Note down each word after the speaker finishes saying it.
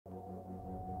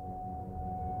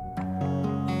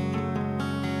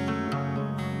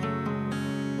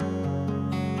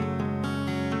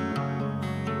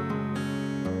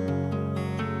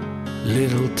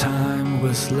Little time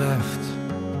was left.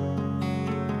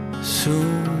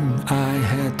 Soon I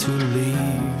had to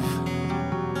leave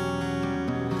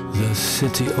the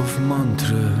city of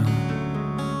Montreux.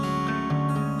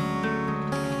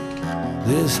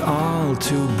 This all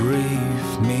too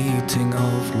brief meeting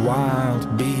of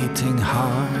wild beating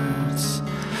hearts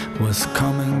was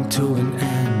coming to an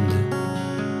end.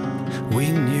 We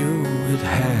knew it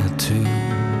had to.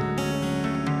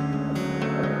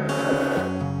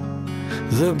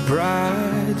 The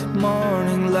bright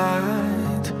morning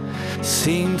light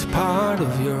seemed part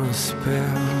of your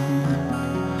spell,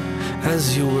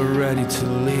 as you were ready to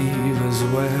leave as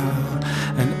well,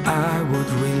 and I would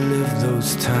relive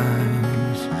those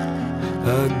times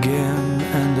again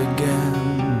and again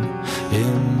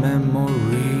in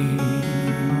memory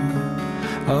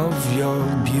of your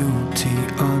beauty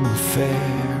unfair,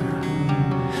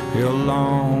 your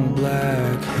long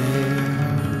black hair.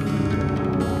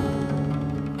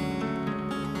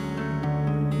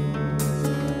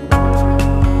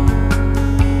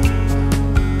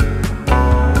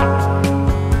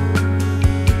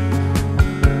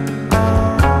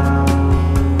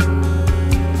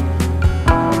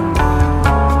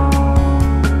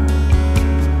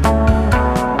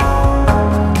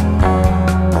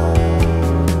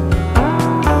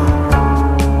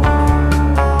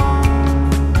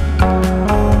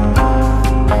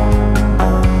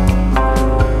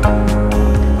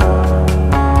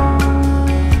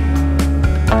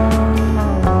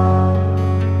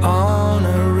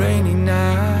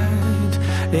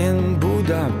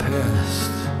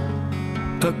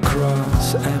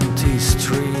 Across empty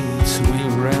streets we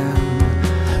ran,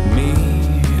 me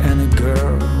and a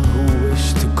girl who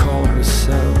wished to call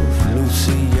herself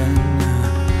Lucienne.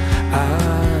 I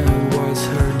was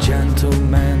her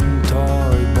gentleman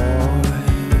toy boy.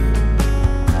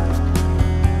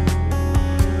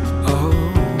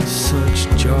 Oh, such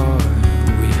joy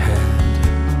we had.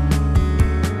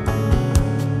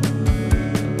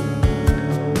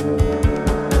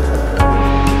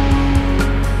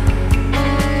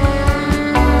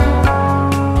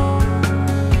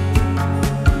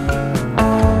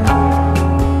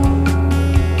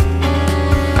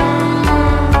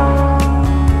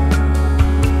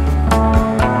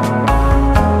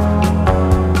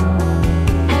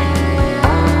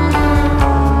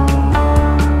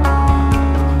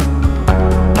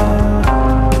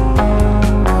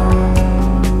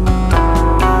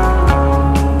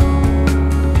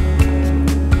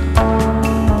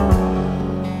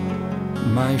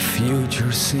 My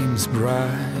future seems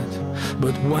bright,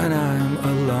 but when I'm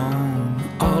alone,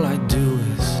 all I do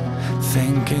is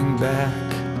thinking back.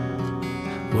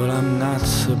 Well, I'm not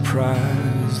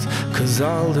surprised, 'cause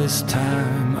all this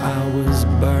time I was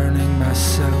burning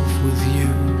myself with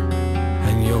you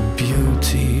and your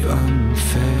beauty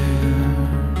unfair,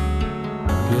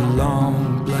 your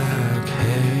long black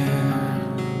hair.